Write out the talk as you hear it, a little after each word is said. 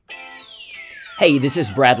Hey, this is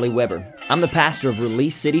Bradley Weber. I'm the pastor of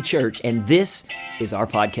Release City Church, and this is our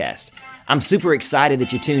podcast. I'm super excited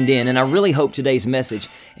that you tuned in, and I really hope today's message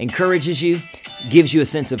encourages you, gives you a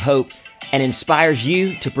sense of hope, and inspires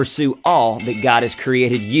you to pursue all that God has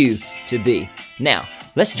created you to be. Now,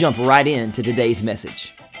 let's jump right into today's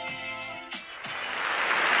message.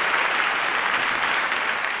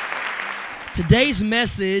 Today's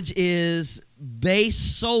message is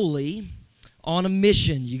based solely on a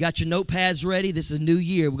mission. You got your notepads ready? This is a new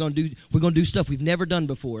year. We're gonna do stuff we've never done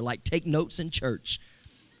before, like take notes in church.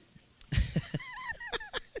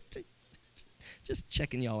 Just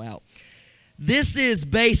checking y'all out. This is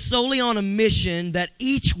based solely on a mission that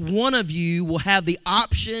each one of you will have the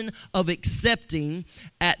option of accepting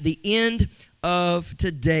at the end of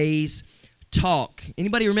today's talk.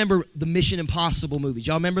 Anybody remember the Mission Impossible movies?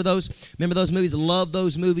 Y'all remember those? Remember those movies? I love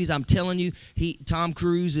those movies. I'm telling you, Tom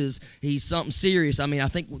Cruise he's something serious. I mean, I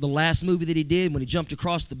think the last movie that he did when he jumped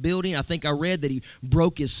across the building, I think I read that he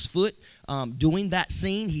broke his foot doing that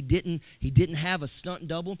scene. He didn't have a stunt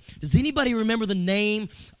double. Does anybody remember the name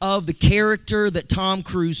of the character that Tom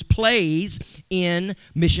Cruise plays in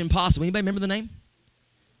Mission Impossible? Anybody remember the name?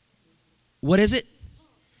 What is it?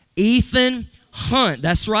 Ethan Hunt.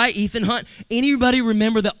 That's right, Ethan Hunt. Anybody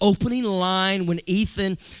remember the opening line when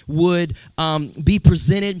Ethan would be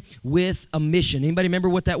presented with a mission? Anybody remember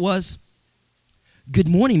what that was? Good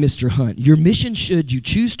morning, Mr. Hunt. Your mission, should you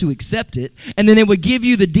choose to accept it. And then it would give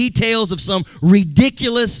you the details of some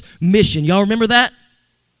ridiculous mission. Y'all remember that?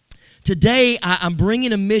 Today, I'm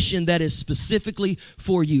bringing a mission that is specifically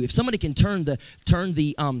for you. If somebody can turn the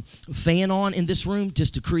fan on in this room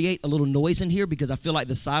just to create a little noise in here, because I feel like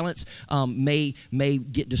the silence may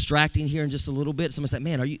get distracting here in just a little bit. Somebody said,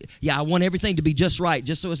 man, I want everything to be just right,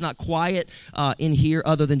 just so it's not quiet in here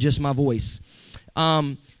other than just my voice.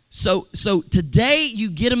 So today you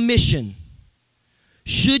get a mission.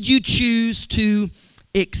 Should you choose to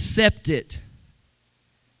accept it?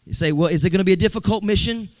 You say, well, is it going to be a difficult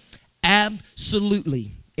mission?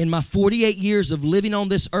 Absolutely. In my 48 years of living on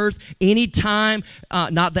this earth, anytime,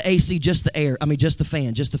 not the AC, just the air. I mean, just the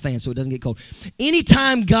fan so it doesn't get cold.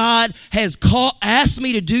 Anytime God has asked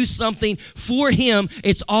me to do something for Him,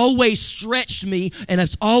 it's always stretched me and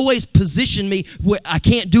it's always positioned me where I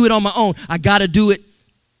can't do it on my own. I got to do it.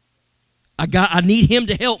 I need Him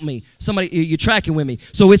to help me. Somebody, you're tracking with me.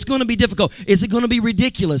 So it's going to be difficult. Is it going to be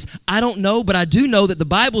ridiculous? I don't know, but I do know that the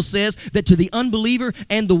Bible says that to the unbeliever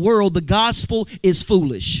and the world, the gospel is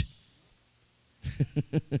foolish.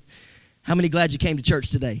 How many glad you came to church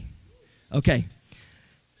today? Okay.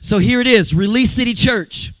 So here it is, Release City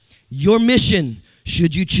Church. Your mission,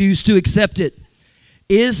 should you choose to accept it,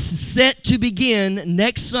 is set to begin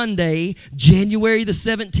next Sunday, January the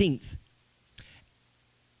 17th.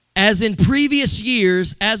 As in previous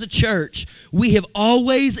years, as a church, we have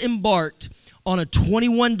always embarked on a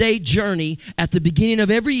 21-day journey at the beginning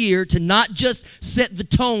of every year to not just set the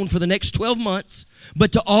tone for the next 12 months,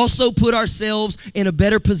 but to also put ourselves in a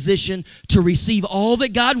better position to receive all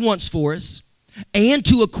that God wants for us and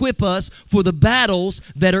to equip us for the battles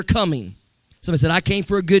that are coming. Somebody said, I came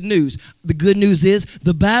for a good news. The good news is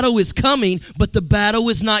the battle is coming, but the battle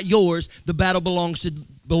is not yours. The battle belongs to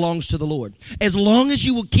the Lord. As long as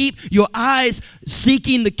you will keep your eyes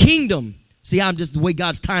seeking the kingdom. See, I'm just the way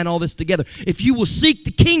God's tying all this together. If you will seek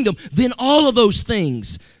the kingdom, then all of those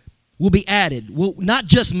things will be added. Well, not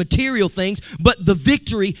just material things, but the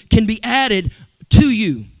victory can be added to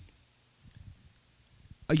you.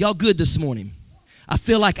 Are y'all good this morning? I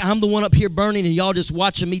feel like I'm the one up here burning and y'all just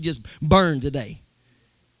watching me just burn today.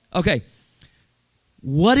 Okay.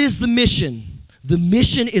 What is the mission? The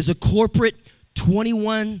mission is a corporate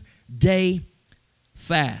 21-day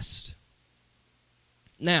fast.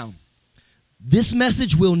 Now, this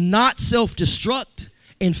message will not self-destruct.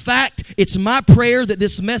 In fact, it's my prayer that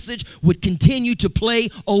this message would continue to play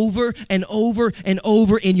over and over and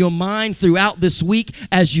over in your mind throughout this week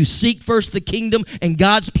as you seek first the kingdom and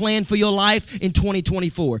God's plan for your life in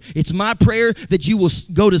 2024. It's my prayer that you will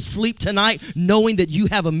go to sleep tonight knowing that you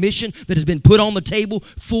have a mission that has been put on the table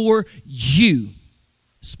for you.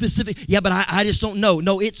 Specific, but I just don't know.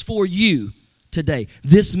 No, it's for you today.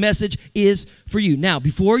 This message is for you. Now,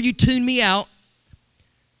 before you tune me out,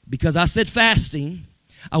 because I said fasting,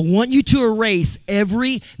 I want you to erase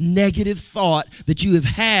every negative thought that you have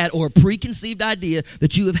had or a preconceived idea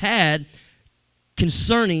that you have had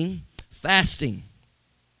concerning fasting.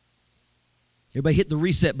 Everybody hit the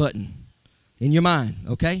reset button in your mind,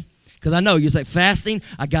 okay? Because I know you're like, fasting,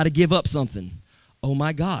 I got to give up something. Oh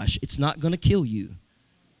my gosh, it's not going to kill you.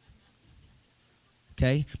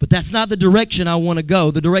 Okay? But that's not the direction I want to go.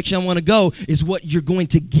 The direction I want to go is what you're going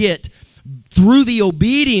to get through the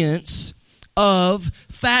obedience of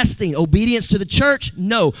fasting. Obedience to the church?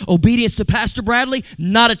 No. Obedience to Pastor Bradley?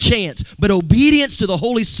 Not a chance. But obedience to the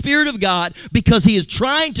Holy Spirit of God, because He is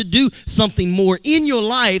trying to do something more in your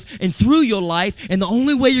life and through your life, and the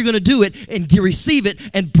only way you're going to do it and receive it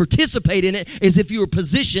and participate in it is if you are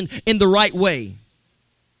positioned in the right way.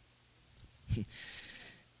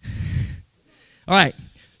 All right,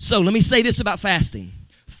 so let me say this about fasting.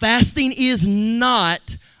 Fasting is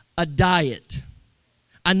not a diet.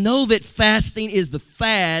 I know that fasting is the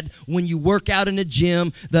fad when you work out in the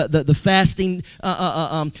gym, the fasting,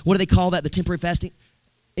 what do they call that, the temporary fasting?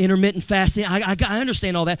 Intermittent fasting. I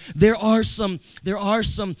understand all that. There are some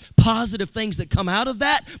positive things that come out of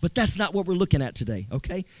that, but that's not what we're looking at today,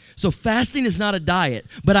 okay? So fasting is not a diet,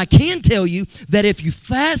 but I can tell you that if you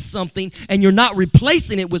fast something and you're not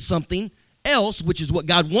replacing it with something else, which is what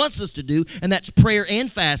God wants us to do, and that's prayer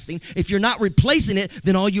and fasting, if you're not replacing it,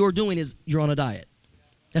 then all you're doing is you're on a diet.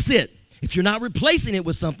 That's it. If you're not replacing it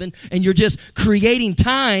with something and you're just creating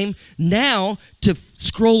time now to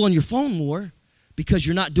scroll on your phone more because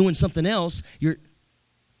you're not doing something else,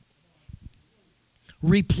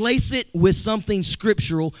 replace it with something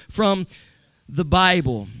scriptural from the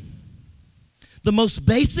Bible. The most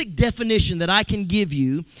basic definition that I can give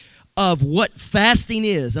you of what fasting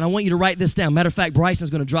is, and I want you to write this down. Matter of fact,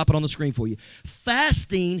 Bryson's going to drop it on the screen for you.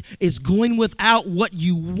 Fasting is going without what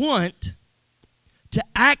you want to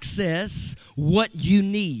access what you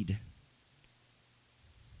need.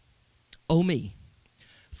 Oh me.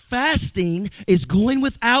 Fasting is going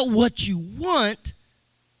without what you want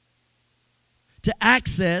to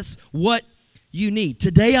access what you need.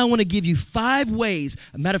 Today I want to give you 5 ways.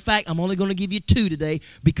 Matter of fact, I'm only going to give you 2 today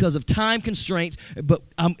because of time constraints. But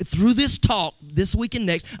through this talk, this week and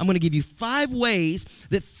next, I'm going to give you 5 ways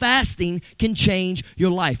that fasting can change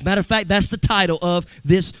your life. Matter of fact, that's the title of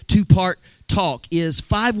this 2-part talk, is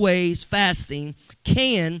 5 ways fasting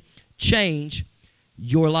can change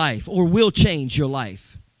your life or will change your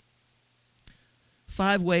life.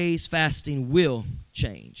 5 ways fasting will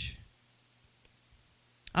change.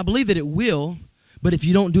 I believe that it will, but if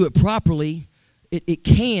you don't do it properly, it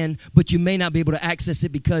can, but you may not be able to access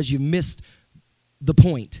it because you missed the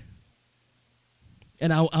point.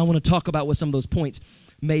 And I want to talk about what some of those points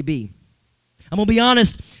may be. I'm going to be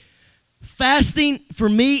honest. Fasting, for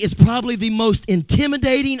me, is probably the most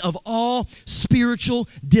intimidating of all spiritual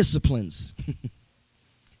disciplines.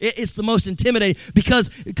 It's the most intimidating because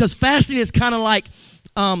fasting is kind of like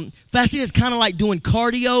doing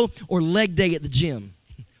cardio or leg day at the gym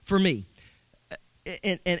for me.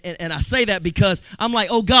 And I say that because I'm like,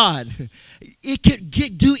 oh God, it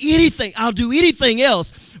could do anything. I'll do anything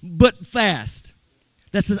else but fast.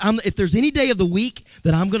 If there's any day of the week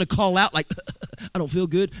that I'm going to call out, like, I don't feel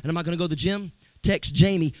good, and I'm not going to go to the gym, text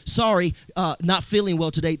Jamie, sorry, not feeling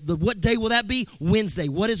well today. What day will that be? Wednesday.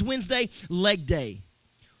 What is Wednesday? Leg day.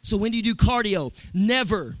 So when do you do cardio?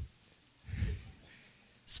 Never.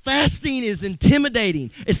 Fasting is intimidating.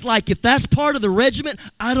 It's like, if that's part of the regiment,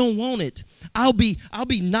 I don't want it. I'll be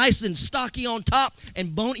nice and stocky on top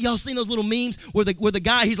and bony. Y'all seen those little memes where the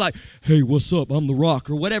guy, he's like, hey, what's up? I'm the Rock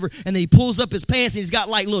or whatever. And then he pulls up his pants and he's got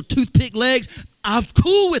like little toothpick legs. I'm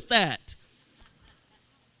cool with that.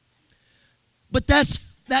 But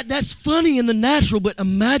that's funny in the natural, but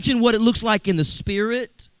imagine what it looks like in the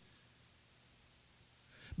spirit.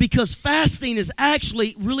 Because fasting is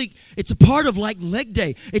actually really, it's a part of like leg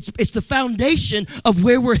day. It's the foundation of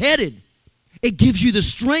where we're headed. It gives you the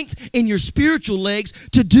strength in your spiritual legs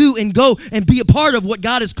to do and go and be a part of what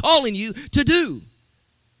God is calling you to do.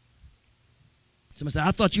 Somebody said,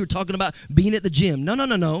 I thought you were talking about being at the gym.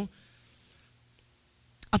 No.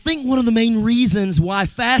 I think one of the main reasons why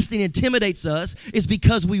fasting intimidates us is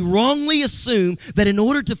because we wrongly assume that in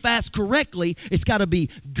order to fast correctly, it's got to be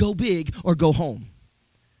go big or go home.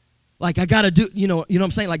 Like, I got to do, you know what I'm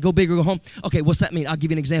saying? Like, go big or go home. Okay, what's that mean? I'll give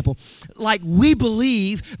you an example. Like, we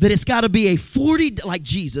believe that it's got to be a 40, like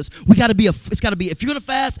Jesus, if you're going to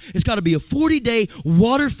fast, it's got to be a 40-day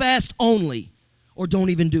water fast only, or don't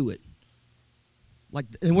even do it. Like,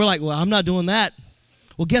 and we're like, well, I'm not doing that.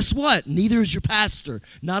 Well, guess what? Neither is your pastor.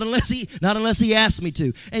 Not unless he asks me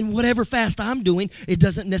to. And whatever fast I'm doing, it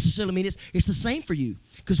doesn't necessarily mean it's the same for you.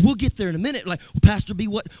 Because we'll get there in a minute. Like, well, Pastor B,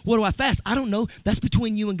 what do I fast? I don't know. That's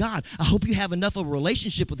between you and God. I hope you have enough of a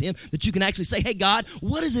relationship with Him that you can actually say, hey, God,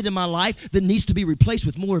 what is it in my life that needs to be replaced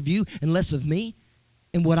with more of you and less of me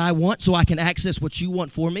and what I want so I can access what you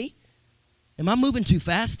want for me? Am I moving too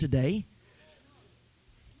fast today?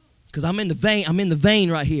 Because I'm in the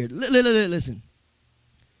vein right here. Listen.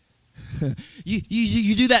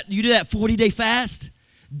 You do that 40-day fast.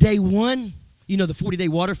 Day 1, the 40-day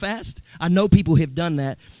water fast. I know people have done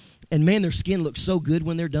that. And man, their skin looks so good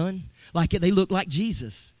when they're done. Like they look like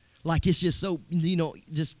Jesus. Like it's just so,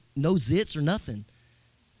 just no zits or nothing.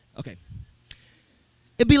 Okay.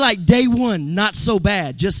 It'd be like day 1, not so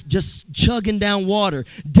bad, just chugging down water.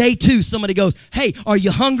 Day 2, somebody goes, hey, are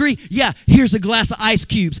you hungry? Yeah, here's a glass of ice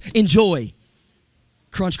cubes. Enjoy.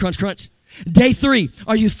 Crunch, crunch, crunch. Day 3,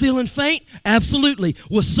 are you feeling faint? Absolutely.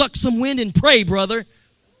 Well, suck some wind and pray, brother.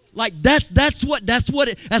 Like that's what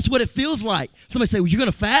it feels like. Somebody say, well, you're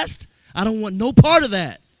going to fast? I don't want no part of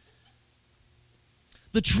that.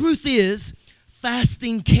 The truth is,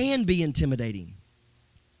 fasting can be intimidating.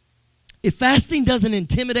 If fasting doesn't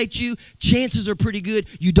intimidate you, chances are pretty good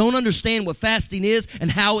you don't understand what fasting is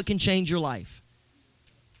and how it can change your life.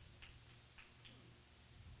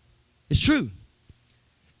 It's true.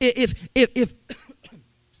 If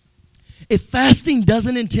fasting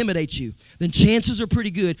doesn't intimidate you, then chances are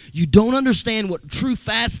pretty good you don't understand what true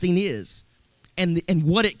fasting is and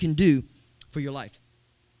what it can do for your life.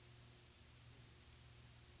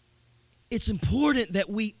 It's important that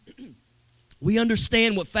we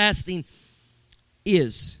understand what fasting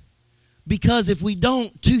is. Because if we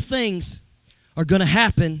don't, 2 things are going to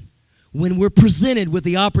happen when we're presented with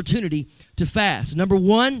the opportunity to fast. Number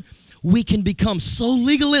 1, we can become so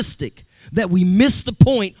legalistic that we miss the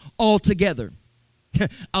point altogether.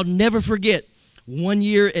 I'll never forget one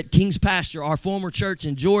year at King's Pasture, our former church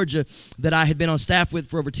in Georgia that I had been on staff with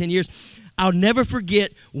for over 10 years. I'll never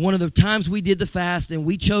forget one of the times we did the fast, and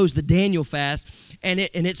we chose the Daniel fast. And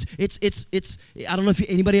it's I don't know if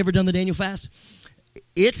anybody ever done the Daniel fast.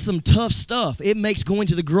 It's some tough stuff. It makes going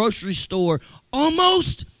to the grocery store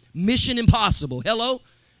almost mission impossible. Hello?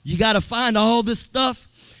 You got to find all this stuff.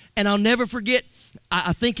 And I'll never forget,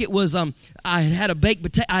 I think it was, I had a baked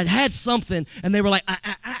potato, I'd had something, and they were like,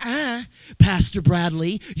 Pastor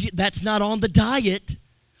Bradley, that's not on the diet.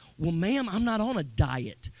 Well, ma'am, I'm not on a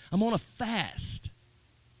diet. I'm on a fast.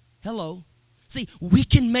 Hello? See, we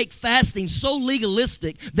can make fasting so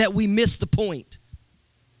legalistic that we miss the point.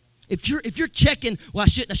 If you're checking, well, I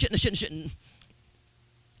shouldn't.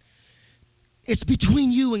 It's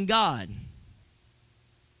between you and God.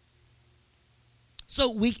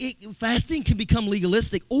 So fasting can become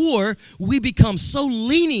legalistic, or we become so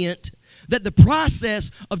lenient that the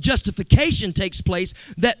process of justification takes place,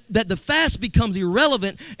 that the fast becomes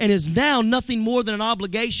irrelevant and is now nothing more than an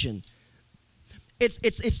obligation.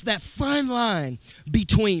 It's that fine line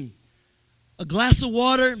between a glass of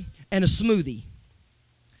water and a smoothie.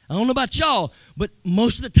 I don't know about y'all, but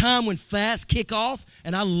most of the time when fasts kick off,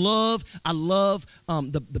 and I love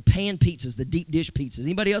the pan pizzas, the deep dish pizzas.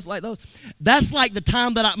 Anybody else like those? That's like the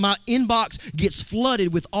time that my inbox gets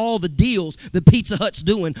flooded with all the deals that Pizza Hut's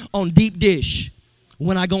doing on deep dish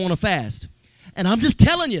when I go on a fast. And I'm just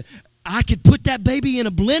telling you, I could put that baby in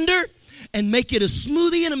a blender and make it a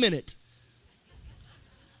smoothie in a minute.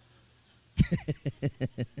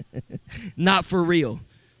 Not for real.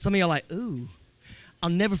 Some of y'all are like, ooh. I'll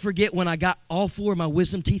never forget when I got all 4 of my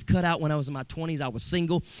wisdom teeth cut out when I was in my 20s. I was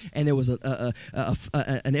single, and there was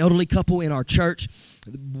an elderly couple in our church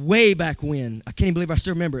way back when. I can't even believe I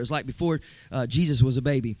still remember. It was like before Jesus was a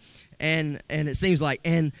baby. And it seems like,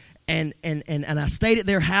 and I stayed at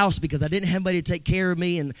their house because I didn't have anybody to take care of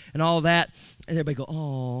me and all that. And everybody go,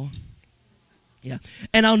 oh. Yeah.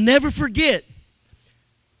 And I'll never forget,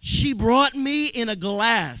 she brought me in a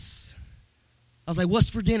glass. I was like, what's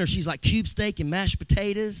for dinner? She's like, cube steak and mashed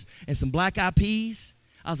potatoes and some black-eyed peas.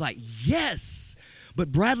 I was like, yes.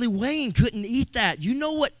 But Bradley Wayne couldn't eat that. You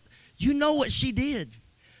know what she did?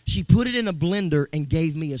 She put it in a blender and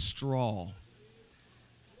gave me a straw.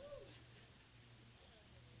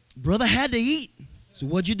 Brother had to eat. So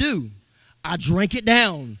what'd you do? I drank it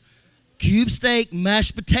down. Cube steak,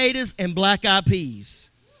 mashed potatoes, and black-eyed peas.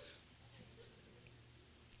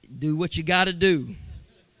 Do what you got to do.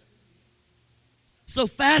 So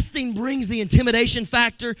fasting brings the intimidation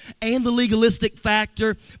factor and the legalistic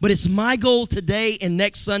factor, but it's my goal today and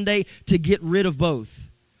next Sunday to get rid of both.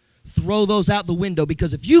 Throw those out the window,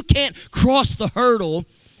 because if you can't cross the hurdle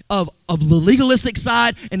of the legalistic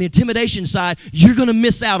side and the intimidation side, you're going to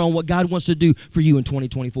miss out on what God wants to do for you in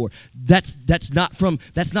 2024. That's not from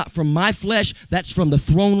my flesh. That's from the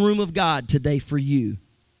throne room of God today for you.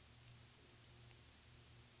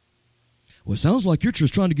 Well, it sounds like you're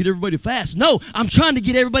just trying to get everybody to fast. No, I'm trying to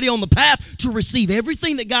get everybody on the path to receive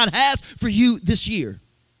everything that God has for you this year.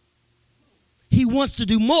 He wants to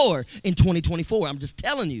do more in 2024. I'm just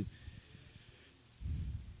telling you.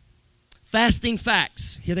 Fasting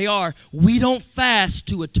facts. Here they are. We don't fast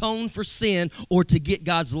to atone for sin or to get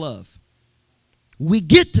God's love. We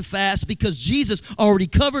get to fast because Jesus already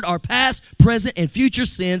covered our past, present, and future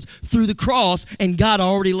sins through the cross, and God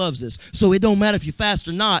already loves us. So it don't matter if you fast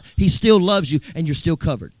or not, He still loves you, and you're still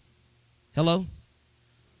covered. Hello?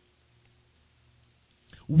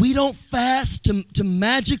 We don't fast to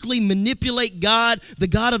magically manipulate God, the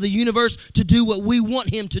God of the universe, to do what we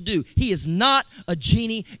want Him to do. He is not a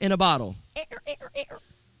genie in a bottle.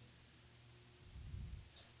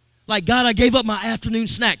 Like, God, I gave up my afternoon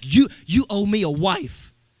snack. You owe me a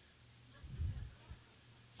wife.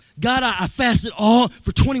 God, I fasted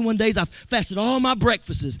for 21 days. I fasted all my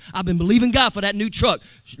breakfasts. I've been believing God for that new truck.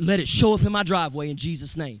 Let it show up in my driveway in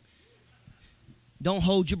Jesus' name. Don't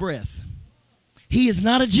hold your breath. He is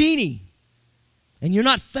not a genie. And you're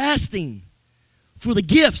not fasting for the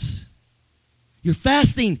gifts. You're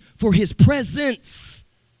fasting for His presence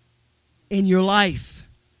in your life.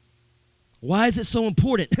 Why is it so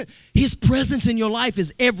important? His presence in your life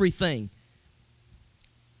is everything.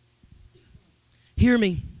 Hear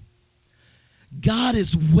me. God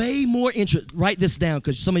is way more interested. Write this down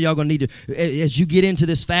because some of y'all are going to need to, as you get into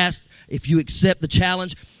this fast, if you accept the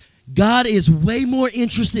challenge, God is way more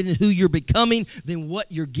interested in who you're becoming than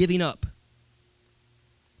what you're giving up.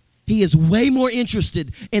 He is way more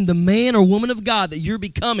interested in the man or woman of God that you're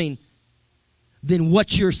becoming than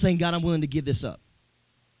what you're saying, God, I'm willing to give this up.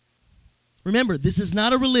 Remember, this is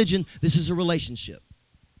not a religion, this is a relationship.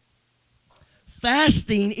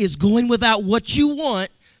 Fasting is going without what you want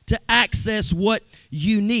to access what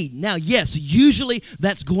you need. Now, yes, usually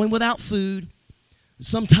that's going without food,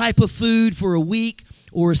 some type of food for a week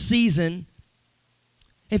or a season.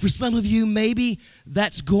 And for some of you, maybe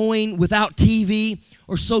that's going without TV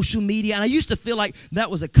or social media. And I used to feel like that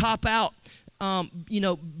was a cop-out,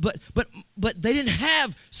 but they didn't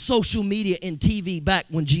have social media and TV back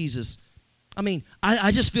when Jesus. I mean,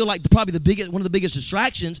 I just feel like probably one of the biggest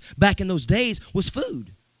distractions back in those days was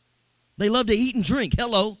food. They loved to eat and drink.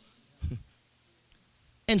 Hello.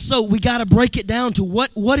 And so we got to break it down to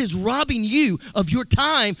what is robbing you of your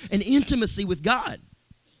time and intimacy with God.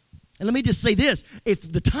 And let me just say this.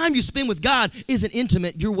 If the time you spend with God isn't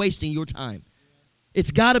intimate, you're wasting your time.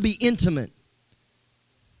 It's got to be intimate.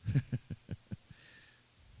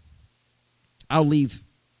 I'll leave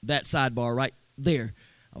that sidebar right there.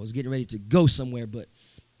 I was getting ready to go somewhere, but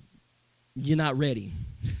you're not ready.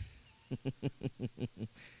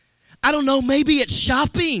 I don't know, maybe it's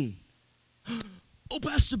shopping. Oh,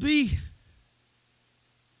 Pastor B.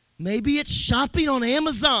 Maybe it's shopping on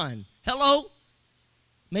Amazon. Hello?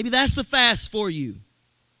 Maybe that's a fast for you.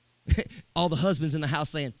 All the husbands in the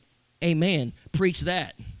house saying, amen, preach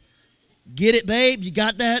that. Get it, babe? You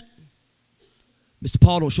got that? Mr.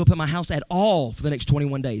 Paul don't show up at my house at all for the next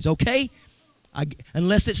 21 days, okay?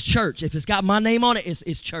 Unless it's church. If it's got my name on it,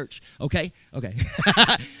 it's church. Okay? Okay.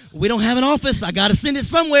 We don't have an office. I got to send it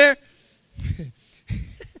somewhere.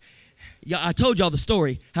 Yeah, I told y'all the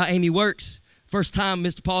story, how Amy works. First time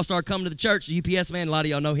Mr. Paul started coming to the church, the UPS man, a lot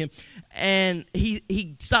of y'all know him. And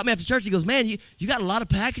he stopped me after church. He goes, man, you got a lot of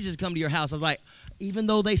packages come to your house. I was like, even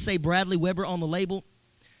though they say Bradley Weber on the label,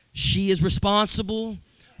 she is responsible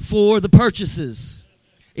for the purchases.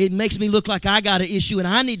 It makes me look like I got an issue and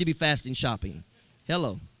I need to be fasting shopping.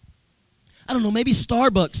 Hello. I don't know, maybe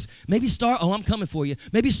Starbucks. I'm coming for you.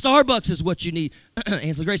 Maybe Starbucks is what you need.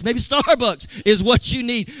 Ansel Grace, maybe Starbucks is what you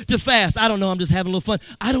need to fast. I don't know, I'm just having a little fun.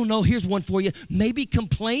 I don't know, here's one for you. Maybe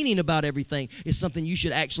complaining about everything is something you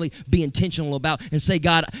should actually be intentional about and say,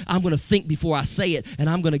 God, I'm going to think before I say it, and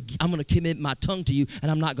I'm going to commit my tongue to you, and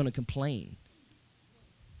I'm not going to complain.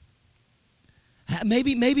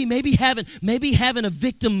 Maybe having a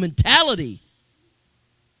victim mentality.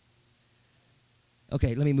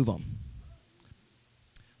 Okay, let me move on.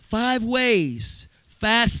 5 ways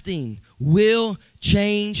fasting will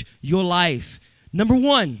change your life. Number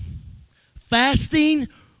 1, fasting.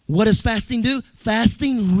 What does fasting do?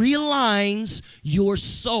 Fasting realigns your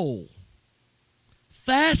soul.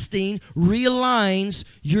 Fasting realigns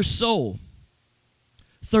your soul.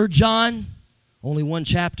 3 John, only one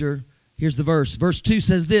chapter. Here's the verse. Verse 2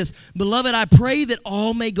 says this, Beloved, I pray that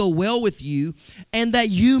all may go well with you and that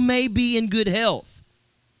you may be in good health.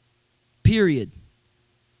 Period.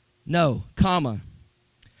 No, comma.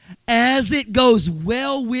 As it goes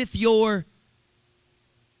well with your...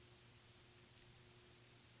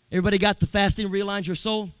 Everybody got the fasting realigns your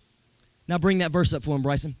soul? Now bring that verse up for him,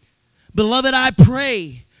 Bryson. Beloved, I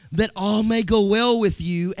pray that all may go well with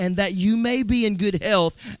you and that you may be in good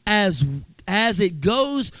health as it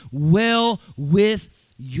goes well with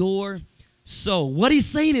your soul. What he's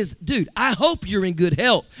saying is, dude, I hope you're in good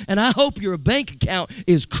health, and I hope your bank account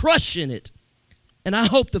is crushing it. And I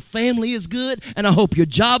hope the family is good, and I hope your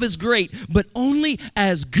job is great, but only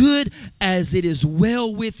as good as it is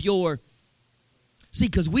well with your. See,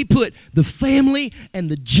 because we put the family and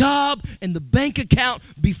the job and the bank account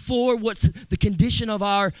before what's the condition of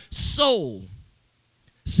our soul.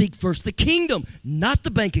 Seek first the kingdom, not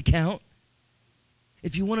the bank account.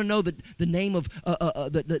 If you want to know the name of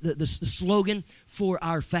the slogan for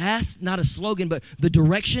our fast, not a slogan, but the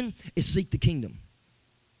direction is seek the kingdom.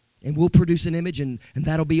 And we'll produce an image, and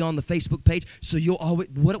that'll be on the Facebook page. So you'll always,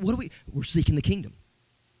 what are we? We're seeking the kingdom.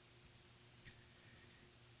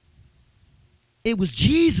 It was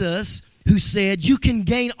Jesus who said, you can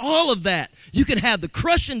gain all of that. You can have the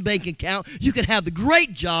crushing bank account. You can have the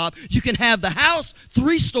great job. You can have the house,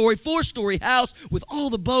 3-story, 4-story house with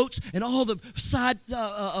all the boats and all the side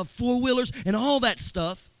four-wheelers and all that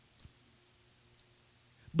stuff.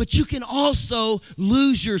 But you can also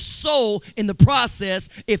lose your soul in the process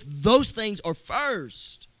if those things are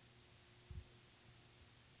first.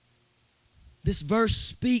 This verse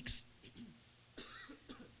speaks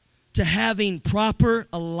to having proper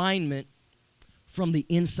alignment from the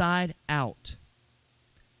inside out.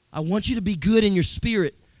 I want you to be good in your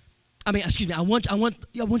spirit. I want you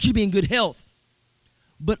to be in good health,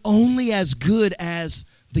 but only as good as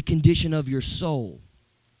the condition of your soul.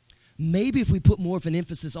 Maybe if we put more of an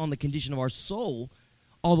emphasis on the condition of our soul,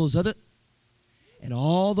 all those other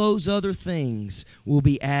things will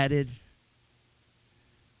be added.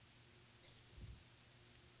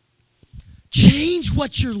 Change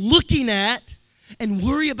what you're looking at and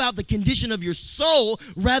worry about the condition of your soul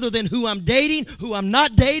rather than who I'm dating, who I'm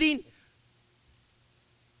not dating.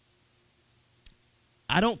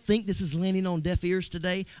 I don't think this is landing on deaf ears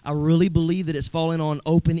today. I really believe that it's falling on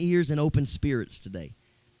open ears and open spirits today.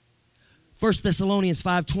 1 Thessalonians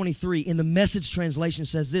 5:23 in the Message translation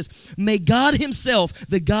says this: may God himself,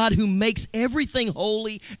 the God who makes everything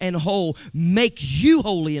holy and whole, make you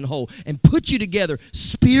holy and whole and put you together,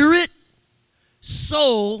 spirit,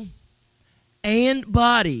 soul, and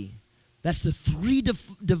body. That's the three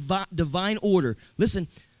divine order. Listen,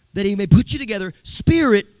 that he may put you together,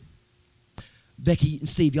 spirit. Becky and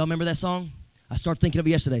Steve, y'all remember that song? I started thinking of it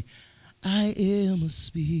yesterday. I am a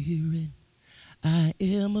spirit. I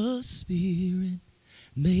am a spirit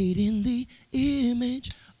made in the image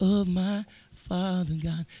of my Father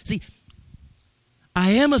God. See,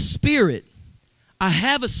 I am a spirit. I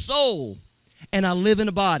have a soul, and I live in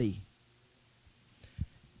a body.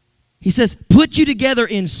 He says, put you together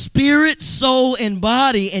in spirit, soul, and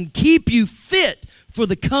body and keep you fit for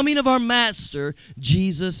the coming of our Master,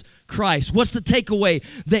 Jesus Christ. What's the takeaway?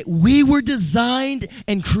 That we were designed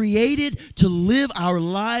and created to live our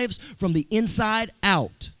lives from the inside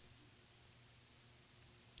out.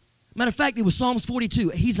 Matter of fact, it was Psalms 42.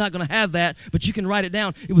 He's not going to have that, but you can write it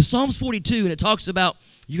down. It was Psalms 42, and it talks about,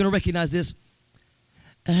 you're going to recognize this.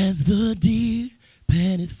 As the deer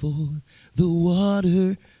panteth for the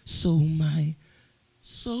water, so my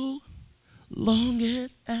soul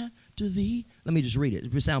longeth after thee. Let me just read it.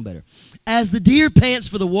 It will sound better. As the deer pants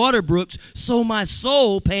for the water brooks, so my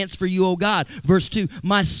soul pants for you, O God. Verse 2,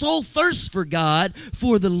 my soul thirsts for God,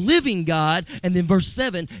 for the living God. And then verse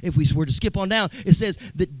 7, if we were to skip on down, it says,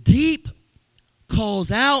 the deep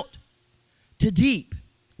calls out to deep.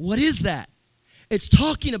 What is that? It's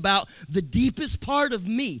talking about the deepest part of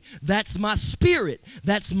me. That's my spirit.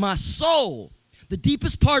 That's my soul. The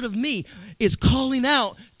deepest part of me is calling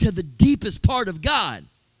out to the deepest part of God.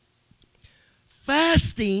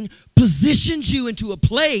 Fasting positions you into a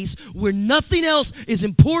place where nothing else is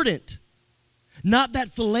important. Not that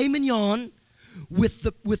filet mignon with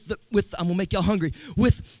I'm gonna make y'all hungry.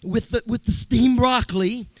 With the steamed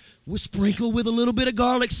broccoli, sprinkled with a little bit of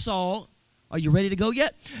garlic salt. Are you ready to go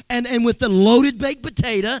yet? And with the loaded baked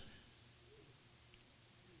potato.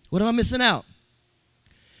 What am I missing out?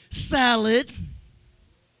 Salad.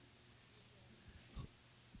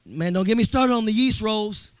 Man, don't get me started on the yeast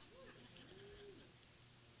rolls.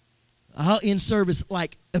 I'll end service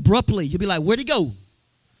like abruptly. You'll be like, where'd he go?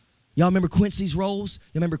 Y'all remember Quincy's rolls?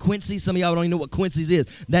 You remember Quincy? Some of y'all don't even know what Quincy's is.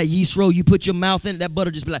 That yeast roll, you put your mouth in it, that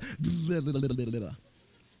butter just be like,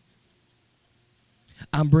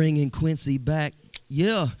 I'm bringing Quincy back.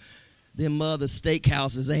 Yeah, them other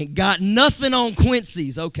steakhouses ain't got nothing on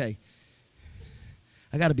Quincy's. Okay.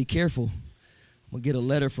 I got to be careful. I'm going to get a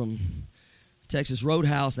letter from Texas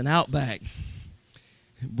Roadhouse and Outback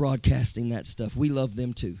broadcasting that stuff. We love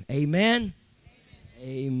them too. Amen?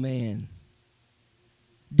 Amen.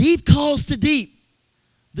 Deep calls to deep.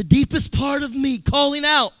 The deepest part of me calling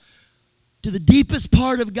out to the deepest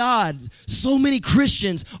part of God. So many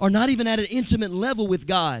Christians are not even at an intimate level with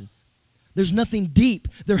God. There's nothing deep.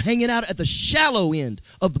 They're hanging out at the shallow end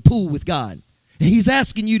of the pool with God. And He's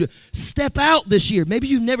asking you to step out this year. Maybe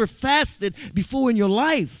you've never fasted before in your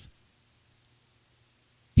life.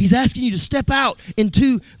 He's asking you to step out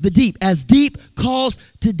into the deep. As deep calls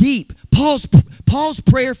to deep. Paul's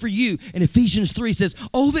prayer for you in Ephesians 3 says,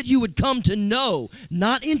 oh, that you would come to know,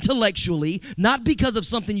 not intellectually, not because of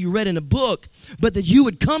something you read in a book, but that you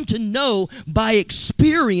would come to know by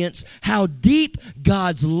experience how deep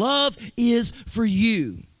God's love is for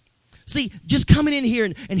you. See, just coming in here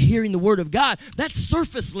and hearing the Word of God, that's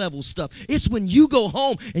surface level stuff. It's when you go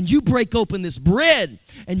home and you break open this bread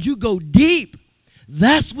and you go deep.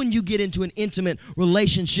 That's when you get into an intimate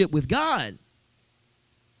relationship with God.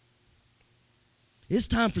 It's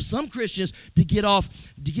time for some Christians to get off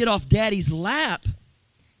Daddy's lap.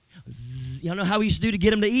 Y'all know how we used to do to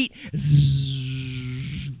get him to eat?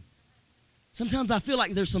 Sometimes I feel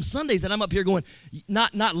like there's some Sundays that I'm up here going,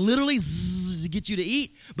 not literally to get you to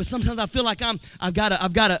eat, but sometimes I feel like I've got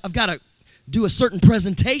to do a certain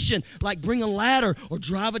presentation, like bring a ladder or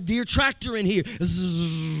drive a Deere tractor in here.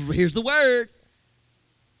 Here's the word.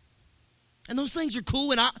 And those things are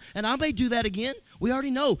cool, and I may do that again. We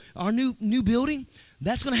already know our new building,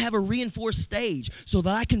 that's going to have a reinforced stage so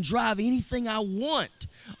that I can drive anything I want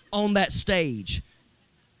on that stage.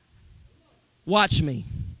 Watch me.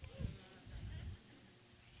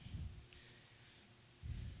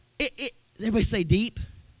 Everybody say deep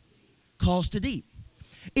calls to deep.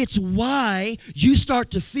 It's why you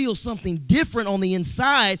start to feel something different on the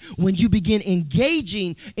inside when you begin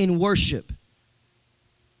engaging in worship.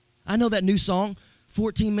 I know that new song,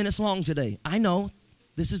 14 minutes long today. I know.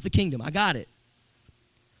 This is the kingdom. I got it.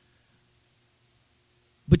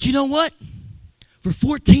 But you know what? For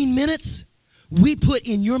 14 minutes, we put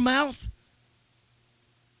in your mouth,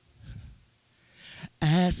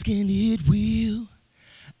 ask and it will,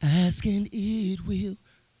 ask and it will.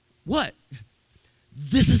 What?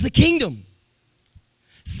 This is the kingdom.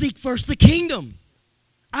 Seek first the kingdom.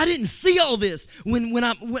 I didn't see all this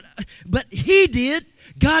but He did.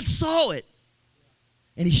 God saw it.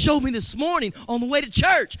 And He showed me this morning on the way to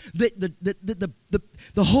church that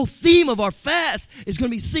the whole theme of our fast is going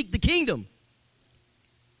to be seek the kingdom.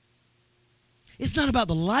 It's not about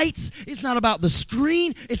the lights. It's not about the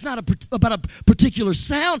screen. It's not about a particular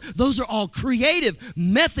sound. Those are all creative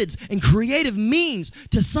methods and creative means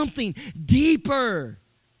to something deeper.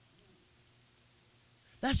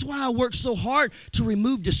 That's why I work so hard to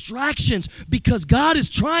remove distractions, because God is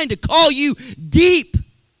trying to call you deep.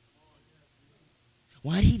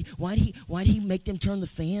 Why'd he make them turn the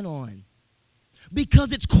fan on?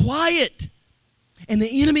 Because it's quiet. And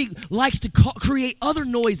the enemy likes to create other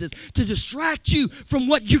noises to distract you from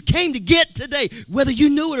what you came to get today, whether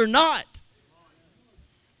you knew it or not.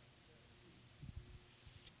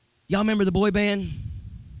 Y'all remember the boy band?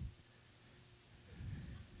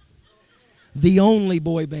 The only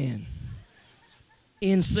boy band.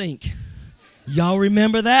 NSYNC. Y'all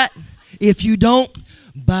remember that? If you don't,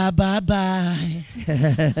 bye.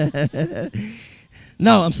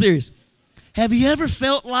 No, I'm serious. Have you ever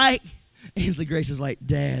felt like, Ainsley Grace is like,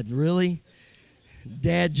 Dad, really?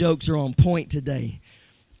 Dad jokes are on point today.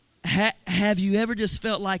 Have you ever just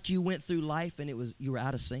felt like you went through life and you were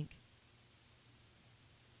out of sync?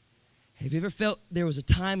 Have you ever felt there was a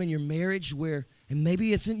time in your marriage where, and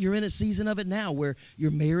maybe you're in a season of it now, where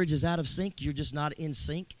your marriage is out of sync, you're just not in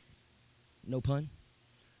sync? No pun.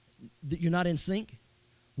 You're not in sync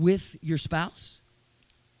with your spouse?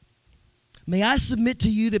 May I submit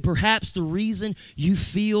to you that perhaps the reason you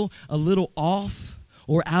feel a little off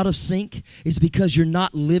or out of sync is because you're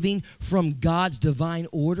not living from God's divine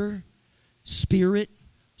order, spirit,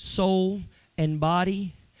 soul, and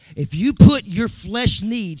body. If you put your flesh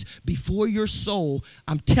needs before your soul,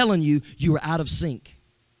 I'm telling you, you are out of sync.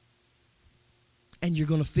 And you're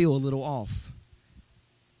going to feel a little off.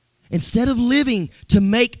 Instead of living to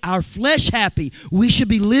make our flesh happy, we should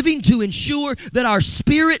be living to ensure that our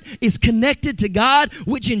spirit is connected to God,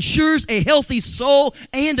 which ensures a healthy soul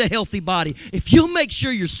and a healthy body. If you'll make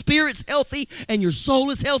sure your spirit's healthy and your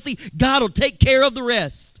soul is healthy, God will take care of the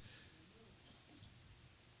rest.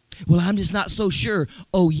 Well, I'm just not so sure.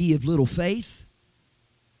 Oh, ye of little faith.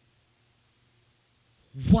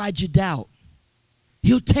 Why'd you doubt?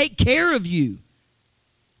 He'll take care of you.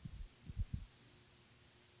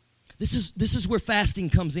 This is where fasting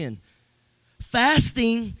comes in.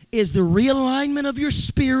 Fasting is the realignment of your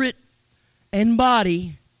spirit and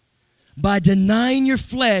body by denying your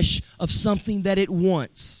flesh of something that it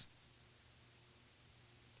wants.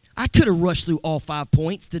 I could have rushed through all 5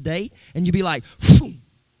 points today, and you'd be like, phew.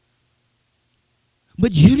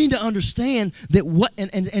 But you need to understand that what,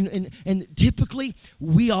 and typically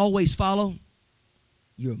we always follow,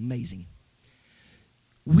 you're amazing.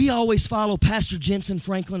 We always follow Pastor Jensen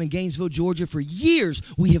Franklin in Gainesville, Georgia. For years,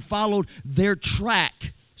 we have followed their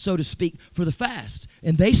track, so to speak, for the fast.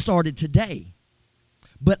 And they started today.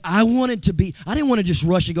 But I didn't want to just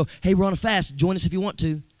rush and go, hey, we're on a fast. Join us if you want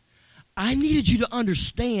to. I needed you to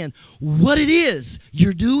understand what it is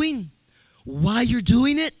you're doing, why you're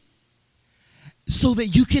doing it, so that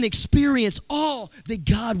you can experience all that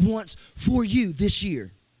God wants for you this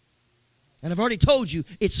year. And I've already told you,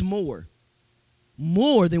 it's more.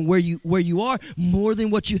 More than where you are, more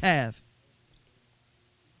than what you have.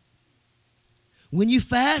 When you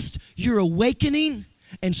fast, you're awakening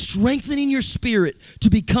and strengthening your spirit to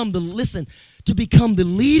become the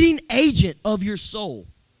leading agent of your soul,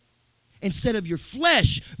 instead of your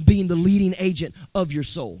flesh being the leading agent of your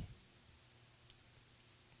soul.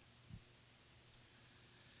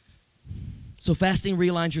 So fasting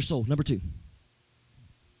realigns your soul. Number 2.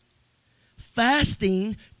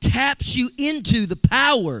 Fasting taps you into the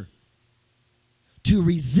power to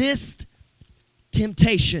resist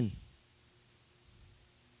temptation.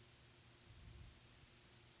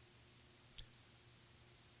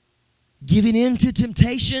 Giving in to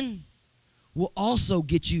temptation will also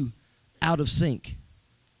get you out of sync.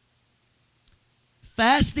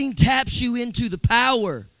 Fasting taps you into the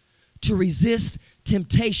power to resist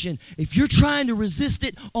temptation. If you're trying to resist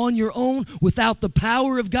it on your own without the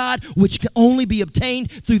power of God, which can only be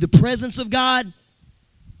obtained through the presence of God,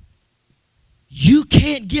 you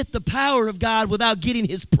can't get the power of God without getting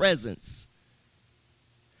His presence.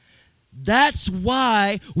 That's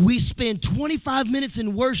why we spend 25 minutes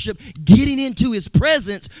in worship getting into His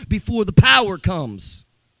presence before the power comes.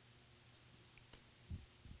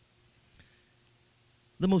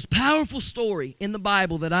 The most powerful story in the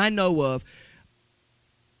Bible that I know of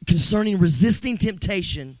concerning resisting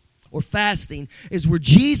temptation or fasting is where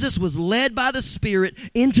Jesus was led by the Spirit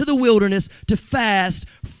into the wilderness to fast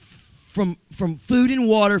from food and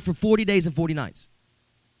water for 40 days and 40 nights.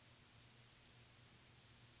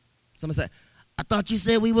 Somebody said, I thought you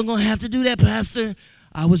said we were going to have to do that, Pastor.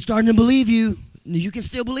 I was starting to believe you. You can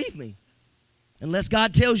still believe me. Unless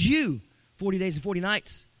God tells you 40 days and 40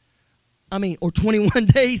 nights. Or 21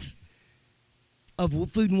 days of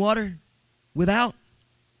food and water without.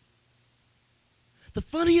 The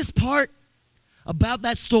funniest part about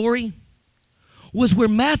that story was where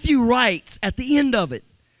Matthew writes at the end of it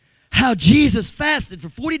how Jesus fasted for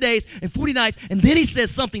 40 days and 40 nights, and then he says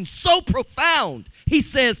something so profound. He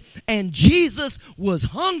says, and Jesus was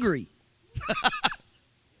hungry.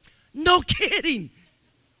 No kidding.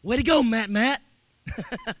 Way to go, Matt.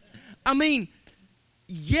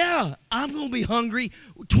 Yeah, I'm going to be hungry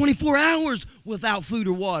 24 hours without food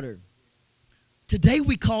or water. Today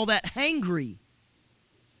we call that hangry.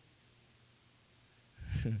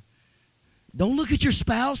 Don't look at your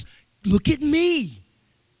spouse. Look at me.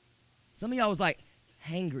 Some of y'all was like,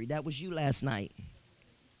 hangry. That was you last night.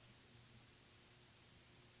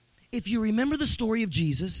 If you remember the story of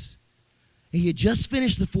Jesus, he had just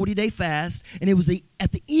finished the 40-day fast, and it was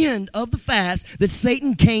at the end of the fast that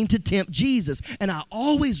Satan came to tempt Jesus. And I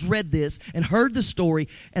always read this and heard the story,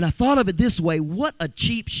 and I thought of it this way: what a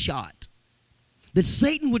cheap shot. That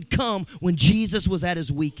Satan would come when Jesus was at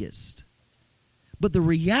his weakest. But the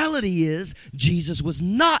reality is, Jesus was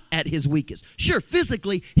not at his weakest. Sure,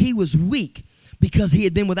 physically, he was weak because he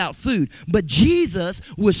had been without food. But Jesus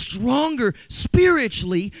was stronger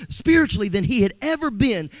spiritually than he had ever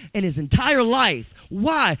been in his entire life.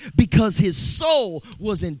 Why? Because his soul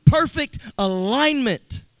was in perfect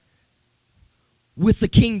alignment with the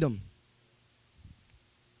kingdom.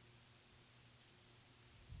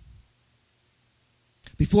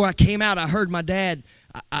 Before I came out, I heard my dad,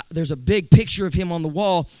 there's a big picture of him on the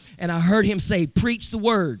wall, and I heard him say, preach the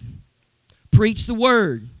word. Preach the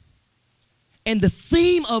word. And the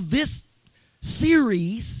theme of this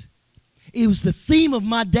series, it was the theme of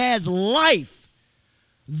my dad's life,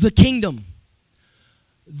 the kingdom.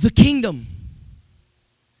 The kingdom.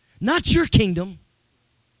 Not your kingdom.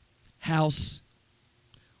 House,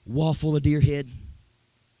 wall full of deer head.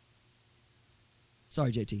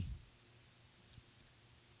 Sorry, JT.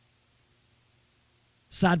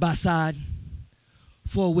 Side by side,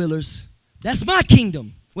 four-wheelers. That's my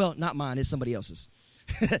kingdom. Well, not mine, it's somebody else's.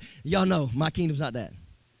 Y'all know, my kingdom's not that.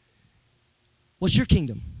 What's your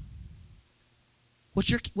kingdom? What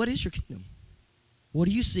is your kingdom? What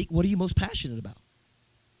do you seek? What are you most passionate about?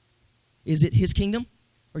 Is it his kingdom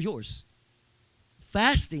or yours?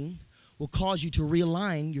 Fasting will cause you to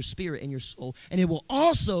realign your spirit and your soul, and it will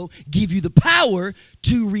also give you the power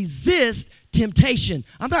to resist temptation.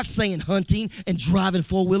 I'm not saying hunting and driving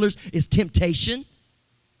four-wheelers is temptation.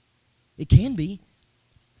 It can be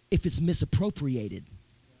if it's misappropriated.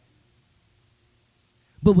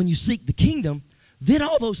 But when you seek the kingdom, then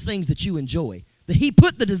all those things that you enjoy, that he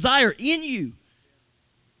put the desire in you,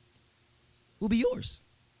 will be yours.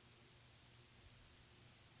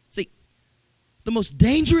 See, the most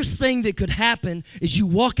dangerous thing that could happen is you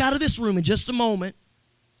walk out of this room in just a moment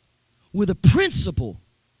with a principle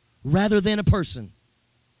rather than a person.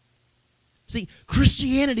 See,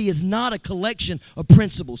 Christianity is not a collection of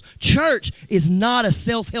principles. Church is not a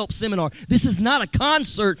self-help seminar. This is not a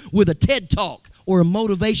concert with a TED Talk or a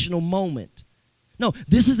motivational moment. No,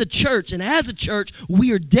 this is a church, and as a church,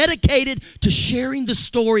 we are dedicated to sharing the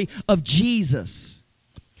story of Jesus.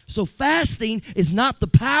 So fasting is not the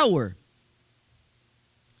power.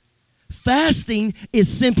 Fasting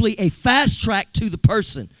is simply a fast track to the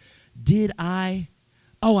person. I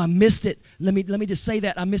missed it. Let me just say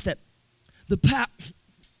that. I missed that. The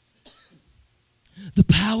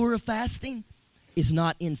power of fasting is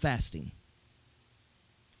not in fasting.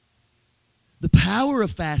 The power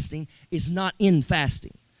of fasting is not in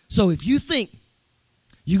fasting. So if you think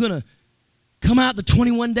you're going to come out the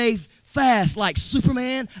 21-day fast like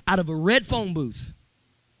Superman out of a red phone booth,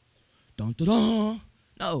 dun, dun, dun.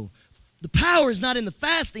 No, the power is not in the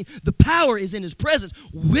fasting. The power is in his presence,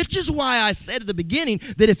 which is why I said at the beginning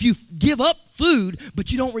that if you give up food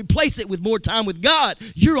but you don't replace it with more time with God,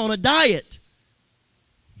 you're on a diet.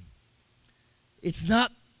 It's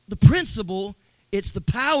not the principle. It's the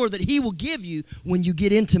power that he will give you when you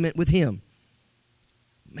get intimate with him.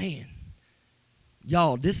 Man,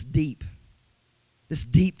 y'all, this deep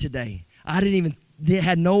today. I had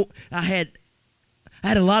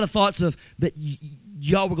a lot of thoughts of that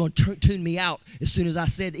y'all were going to tune me out as soon as I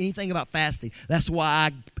said anything about fasting. That's why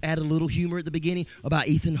I added a little humor at the beginning about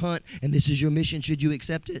Ethan Hunt, and this is your mission, should you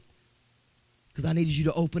accept it? Because I needed you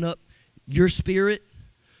to open up your spirit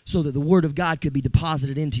so that the Word of God could be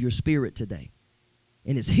deposited into your spirit today.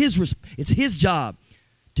 And it's his job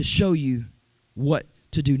to show you what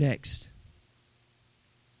to do next.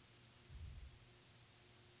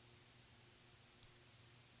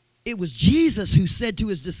 It was Jesus who said to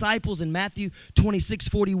his disciples in Matthew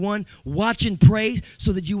 26:41, watch and pray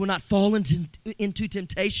so that you will not fall into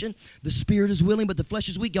temptation. The spirit is willing, but the flesh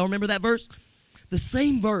is weak. Y'all remember that verse? The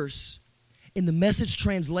same verse in the Message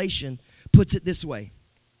translation puts it this way.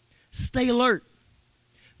 Stay alert.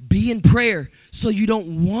 Be in prayer so you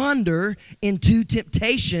don't wander into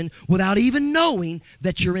temptation without even knowing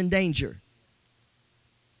that you're in danger.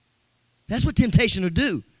 That's what temptation will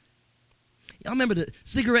do. Y'all remember the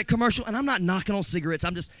cigarette commercial? And I'm not knocking on cigarettes.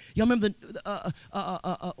 Y'all remember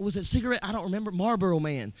was it cigarette? I don't remember. Marlboro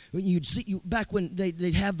Man. When you'd see, back when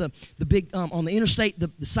they'd have the big, on the interstate, the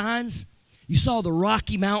signs. You saw the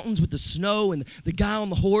Rocky Mountains with the snow and the guy on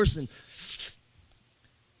the horse and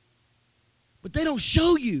but they don't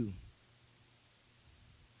show you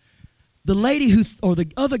the lady or the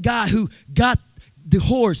other guy who got the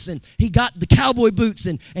horse and he got the cowboy boots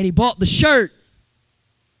and he bought the shirt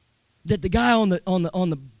that the guy on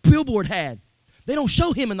the billboard had. They don't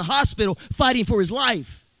show him in the hospital fighting for his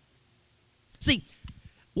life. See,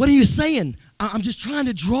 what are you saying? I'm just trying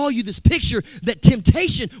to draw you this picture that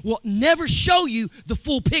temptation will never show you the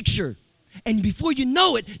full picture. And before you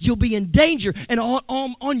know it, you'll be in danger and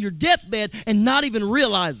on your deathbed and not even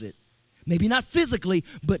realize it. Maybe not physically,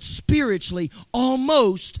 but spiritually,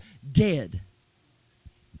 almost dead.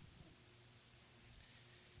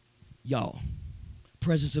 Y'all,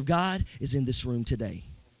 presence of God is in this room today.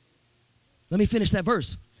 Let me finish that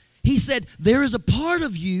verse. He said, there is a part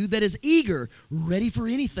of you that is eager, ready for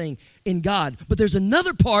anything in God. But there's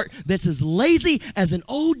another part that's as lazy as an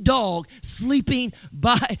old dog sleeping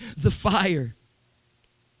by the fire.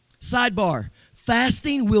 Sidebar,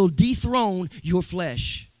 fasting will dethrone your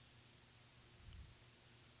flesh.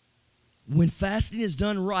 When fasting is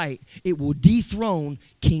done right, it will dethrone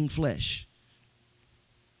king flesh.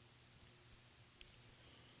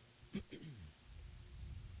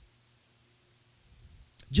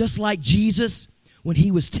 Just like Jesus, when he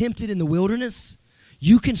was tempted in the wilderness,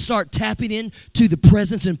 you can start tapping into the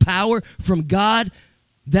presence and power from God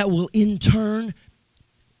that will in turn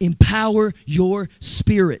empower your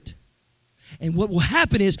spirit. And what will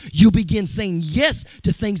happen is you'll begin saying yes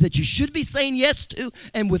to things that you should be saying yes to,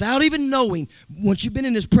 and without even knowing, once you've been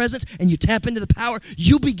in his presence and you tap into the power,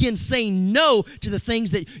 you'll begin saying no to the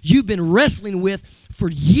things that you've been wrestling with for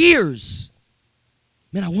years.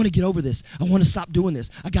 Man, I want to get over this. I want to stop doing this.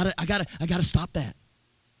 I gotta stop that.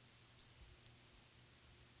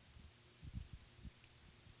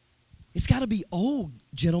 It's got to be old,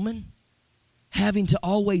 gentlemen. having to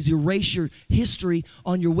always erase your history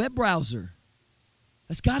on your web browser.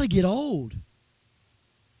 That's got to get old.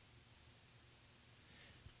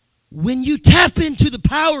 When you tap into the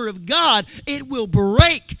power of God, it will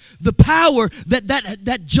break the power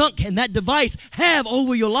that junk and that device have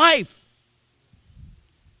over your life.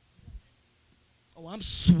 Oh, I'm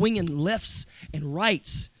swinging lefts and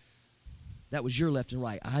rights. That was your left and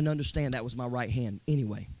right. I understand that was my right hand.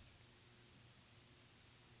 Anyway.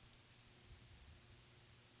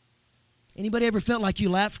 Anybody ever felt like you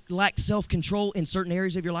lacked self-control in certain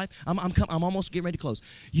areas of your life? I'm almost getting ready to close.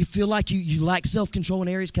 You feel like you lack self-control in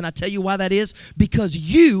areas? Can I tell you why that is? Because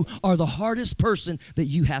you are the hardest person that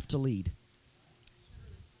you have to lead.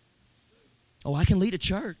 Oh, I can lead a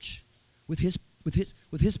church with his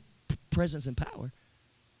presence and power.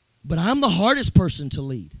 But I'm the hardest person to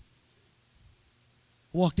lead.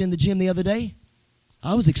 Walked in the gym the other day.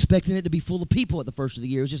 I was expecting it to be full of people at the first of the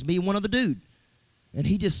year. It was just me and one other dude. And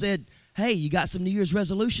he just said, "Hey, you got some New Year's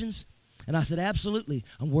resolutions?" And I said, "Absolutely.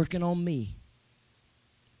 I'm working on me."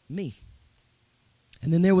 Me.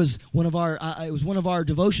 And then there was one of our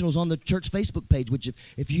devotionals on the church Facebook page, which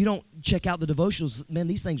if you don't check out the devotionals, man,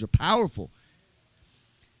 these things are powerful.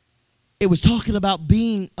 It was talking about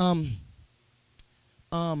being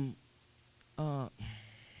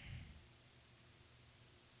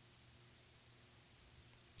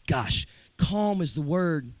calm is the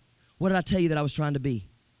word. What did I tell you that I was trying to be?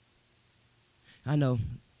 I know.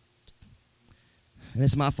 And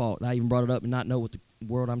it's my fault. I even brought it up and not know what the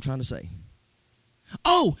word I'm trying to say.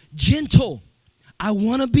 Oh, gentle. I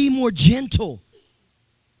want to be more gentle.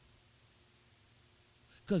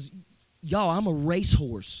 Because, y'all, I'm a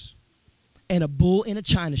racehorse and a bull in a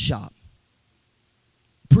china shop.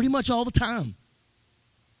 Pretty much all the time.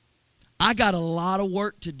 I got a lot of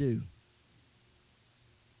work to do.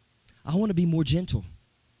 I want to be more gentle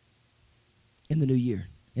in the new year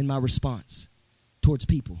in my response towards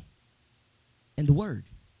people and the word.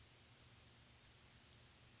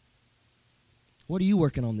 What are you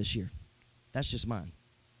working on this year? That's just mine.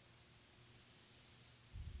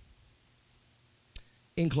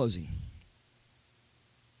 In closing,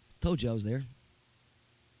 told you I was there.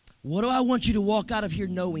 What do I want you to walk out of here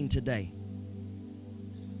knowing today?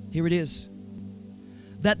 Here it is.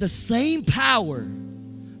 That the same power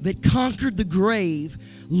that conquered the grave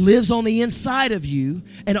lives on the inside of you.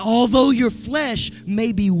 And although your flesh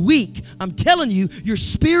may be weak, I'm telling you, your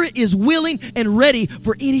spirit is willing and ready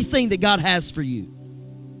for anything that God has for you.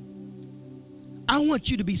 I want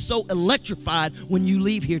you to be so electrified when you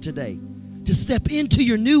leave here today, to step into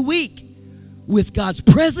your new week with God's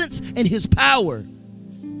presence and His power.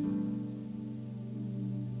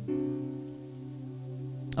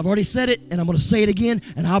 I've already said it, and I'm going to say it again,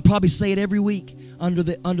 and I'll probably say it every week under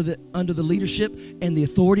the leadership and the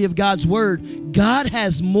authority of God's word. God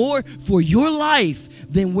has more for your life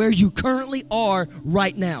than where you currently are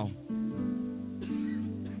right now.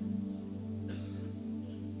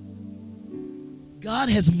 God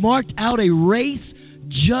has marked out a race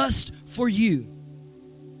just for you.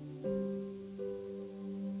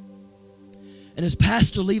 And as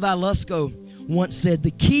Pastor Levi Lusko once said,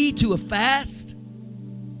 the key to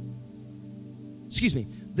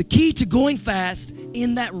going fast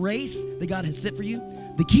in that race that God has set for you,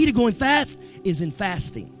 the key to going fast is in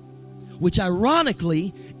fasting, which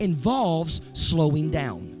ironically involves slowing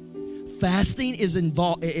down. Fasting is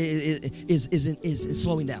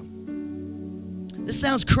slowing down. This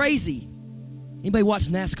sounds crazy. Anybody watch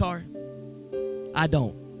NASCAR? I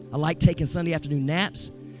don't. I like taking Sunday afternoon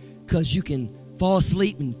naps because you can fall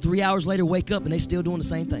asleep and 3 hours later wake up and they're still doing the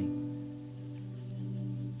same thing.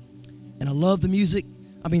 And I love the music.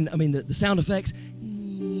 I mean the sound effects.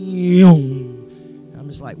 I'm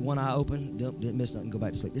just like one eye open, didn't miss nothing, go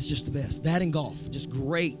back to sleep. It's just the best. That and golf, just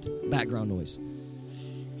great background noise.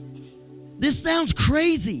 This sounds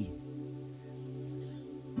crazy.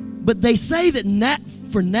 But they say that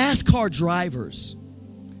for NASCAR drivers,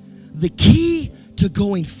 the key to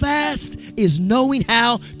going fast is knowing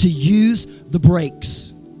how to use the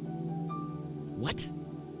brakes. What?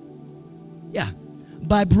 Yeah.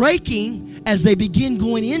 By braking as they begin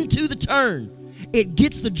going into the turn, it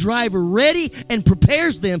gets the driver ready and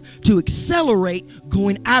prepares them to accelerate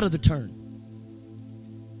going out of the turn.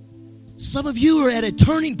 Some of you are at a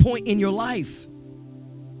turning point in your life.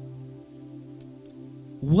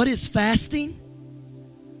 What is fasting?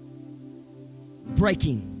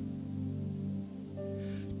 Braking.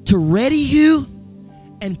 To ready you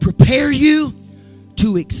and prepare you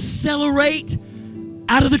to accelerate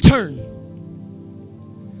out of the turn.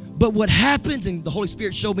 But what happens, and the Holy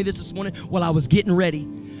Spirit showed me this morning while I was getting ready,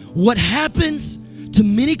 what happens to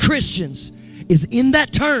many Christians is in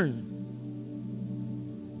that turn,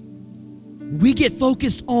 we get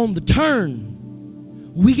focused on the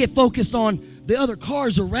turn. We get focused on the other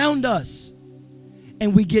cars around us.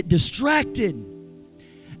 And we get distracted.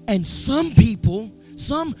 And some people,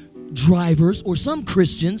 some drivers or some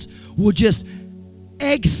Christians will just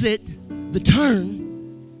exit the turn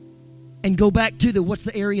and go back to what's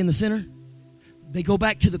the area in the center? They go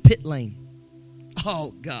back to the pit lane.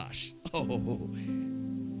 Oh, gosh. Oh.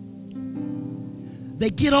 They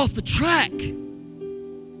get off the track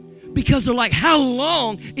because they're like, how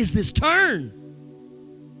long is this turn?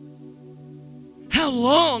 How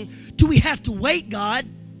long do we have to wait, God,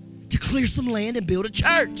 to clear some land and build a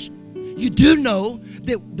church? You do know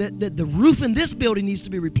that the roof in this building needs to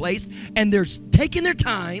be replaced, and they're taking their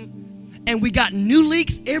time, and we got new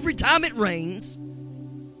leaks every time it rains.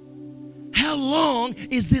 How long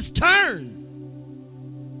is this turn?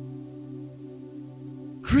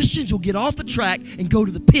 Christians will get off the track and go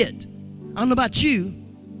to the pit. I don't know about you.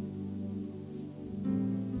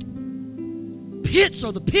 Pits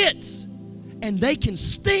are the pits, and they can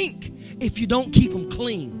stink if you don't keep them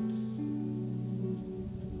clean.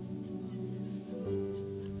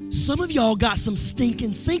 Some of y'all got some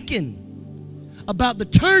stinking thinking about the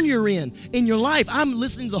turn you're in your life. I'm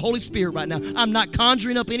listening to the Holy Spirit right now. I'm not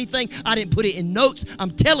conjuring up anything. I didn't put it in notes.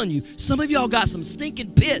 I'm telling you, some of y'all got some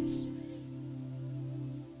stinking pits.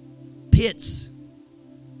 Pits.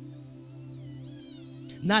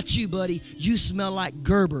 Not you, buddy. You smell like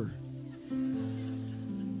Gerber.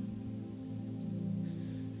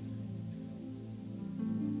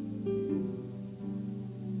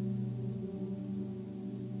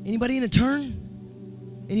 Anybody in a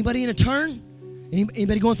turn? Anybody in a turn?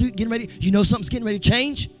 Anybody going through, getting ready? You know something's getting ready to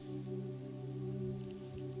change?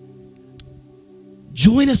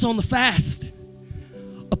 Join us on the fast.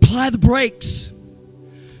 Apply the brakes.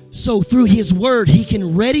 So through His Word, He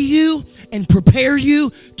can ready you and prepare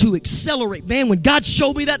you to accelerate. Man, when God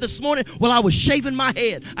showed me that this morning while I was shaving my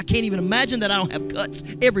head, I can't even imagine that I don't have cuts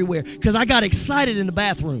everywhere because I got excited in the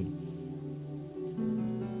bathroom.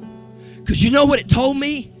 Because you know what it told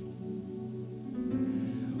me?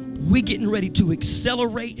 We getting ready to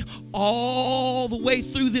accelerate all the way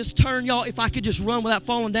through this turn, y'all. If I could just run without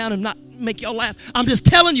falling down and not make y'all laugh. I'm just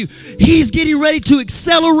telling you, He's getting ready to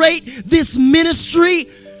accelerate this ministry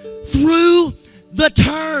through the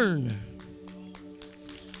turn.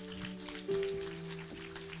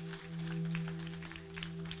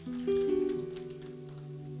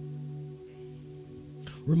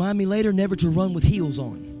 Remind me later never to run with heels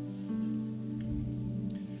on.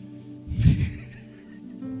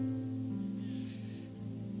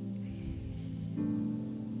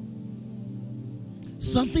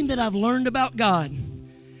 Something that I've learned about God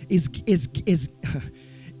is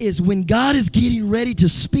when God is getting ready to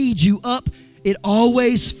speed you up, it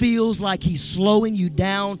always feels like He's slowing you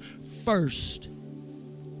down first.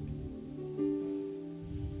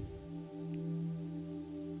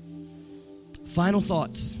 Final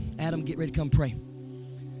thoughts. Adam, get ready to come pray.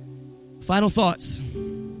 Final thoughts.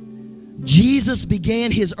 Jesus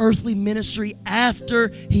began His earthly ministry after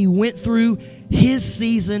He went through His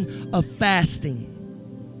season of fasting.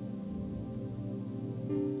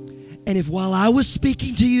 And if while I was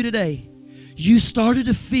speaking to you today, you started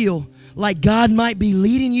to feel like God might be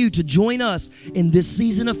leading you to join us in this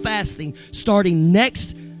season of fasting starting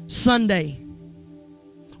next Sunday,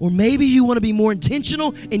 or maybe you want to be more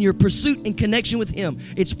intentional in your pursuit and connection with Him,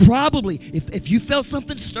 it's probably, if you felt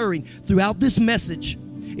something stirring throughout this message,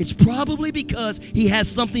 it's probably because He has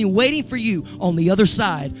something waiting for you on the other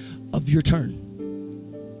side of your turn.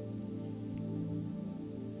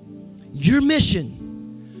 Your mission,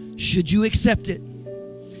 should you accept it,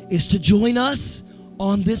 is to join us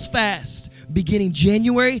on this fast beginning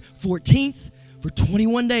January 14th for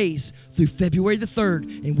 21 days through February the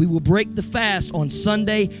 3rd. And we will break the fast on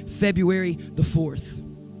Sunday, February the 4th.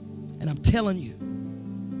 And I'm telling you,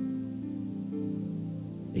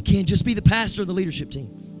 it can't just be the pastor or the leadership team.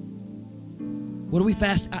 What do we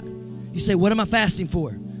fast? You say, what am I fasting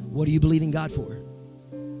for? What are you believing God for?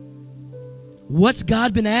 What's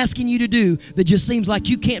God been asking you to do that just seems like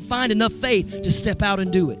you can't find enough faith to step out and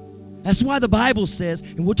do it? That's why the Bible says,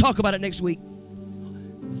 and we'll talk about it next week,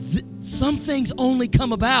 some things only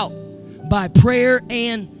come about by prayer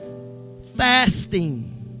and fasting.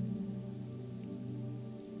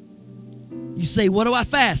 You say, what do I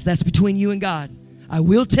fast? That's between you and God. I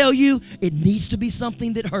will tell you, it needs to be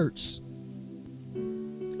something that hurts.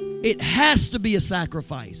 It has to be a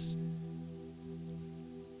sacrifice.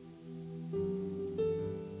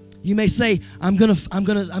 You may say, I'm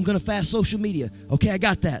gonna fast social media. Okay, I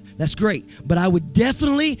got that. That's great. But I would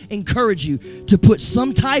definitely encourage you to put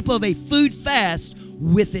some type of a food fast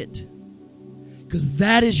with it. Because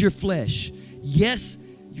that is your flesh. Yes,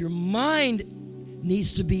 your mind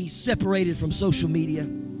needs to be separated from social media.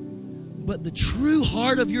 But the true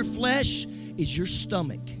heart of your flesh is your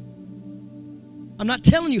stomach. I'm not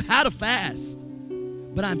telling you how to fast,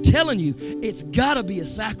 but I'm telling you it's got to be a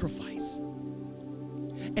sacrifice.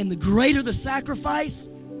 And the greater the sacrifice,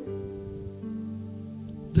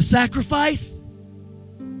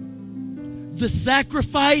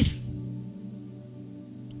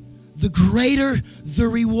 the greater the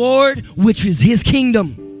reward, which is His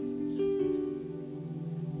kingdom.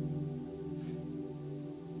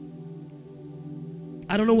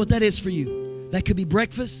 I don't know what that is for you. That could be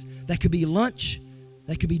breakfast. That could be lunch.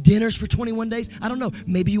 That could be dinners for 21 days. I don't know.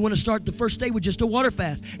 Maybe you want to start the first day with just a water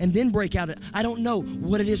fast and then break out. I don't know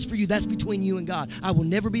what it is for you. That's between you and God. I will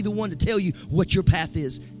never be the one to tell you what your path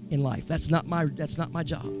is in life. That's not my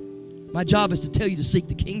job. My job is to tell you to seek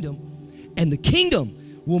the kingdom. And the kingdom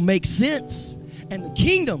will make sense. And the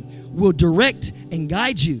kingdom will direct and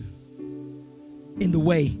guide you in the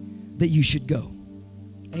way that you should go.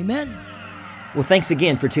 Amen. Well, thanks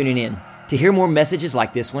again for tuning in. To hear more messages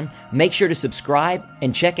like this one, make sure to subscribe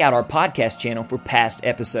and check out our podcast channel for past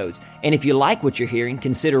episodes. And if you like what you're hearing,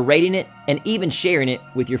 consider rating it and even sharing it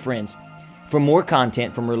with your friends. For more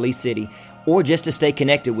content from Release City, or just to stay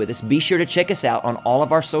connected with us, be sure to check us out on all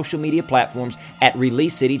of our social media platforms at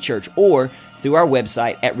Release City Church or through our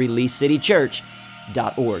website at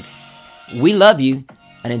releasecitychurch.org. We love you,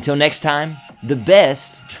 and until next time, the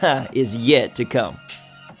best is yet to come.